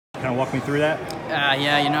Kind of walk me through that.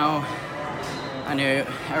 Yeah, you know, I knew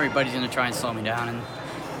everybody's going to try and slow me down, and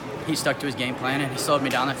he stuck to his game plan, and he slowed me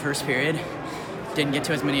down that first period. Didn't get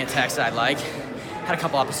to as many attacks as I'd like. Had a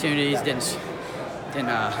couple opportunities, didn't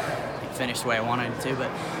finish the way I wanted to, but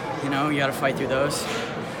you know, you got to fight through those.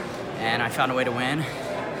 And I found a way to win.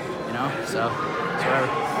 You know, so whatever.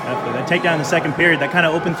 That takedown in the second period, that kind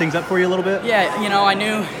of opened things up for you a little bit? Yeah, you know, I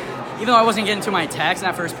knew, even though I wasn't getting to my attacks in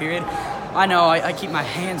that first period, I know I keep my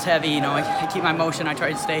hands heavy, you know, I keep my motion, I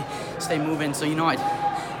try to stay moving, so, you know,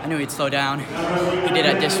 I knew he'd slow down. He did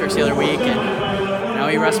at districts the other week, and, you know,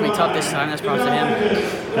 he wrestled me tough this time, that's props to him.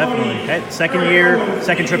 Definitely. Okay, second year,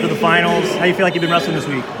 second trip to the finals. How do you feel like you've been wrestling this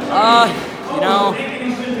week? You know,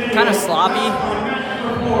 kind of sloppy.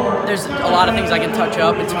 There's a lot of things I can touch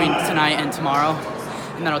up between tonight and tomorrow,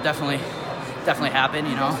 and that'll definitely happen,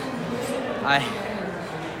 you know.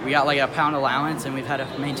 We got like a pound allowance, and we've had to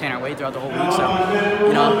maintain our weight throughout the whole week. So,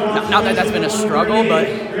 you know, not that that's been a struggle, but,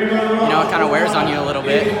 you know, it kind of wears on you a little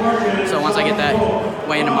bit. So once I get that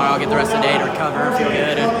weigh in tomorrow, I'll get the rest of the day to recover, feel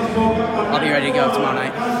good, and I'll be ready to go tomorrow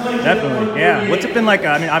night. Definitely, yeah. What's it been like?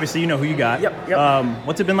 I mean, obviously you know who you got. Yep.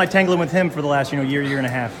 What's it been like tangling with him for the last, year and a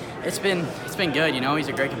half? It's been good, you know. He's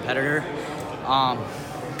a great competitor.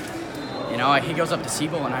 You know, he goes up to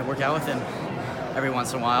Siebel, and I work out with him every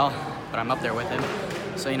once in a while, but I'm up there with him.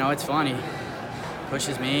 So, you know, it's fun. He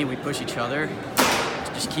pushes me, we push each other,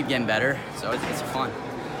 just keep getting better. So it's fun.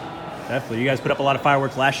 Definitely. You guys put up a lot of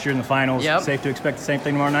fireworks last year in the finals. Yep. Safe to expect the same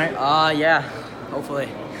thing tomorrow night? Yeah, hopefully.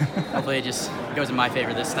 Hopefully it just goes in my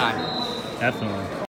favor this time. Definitely.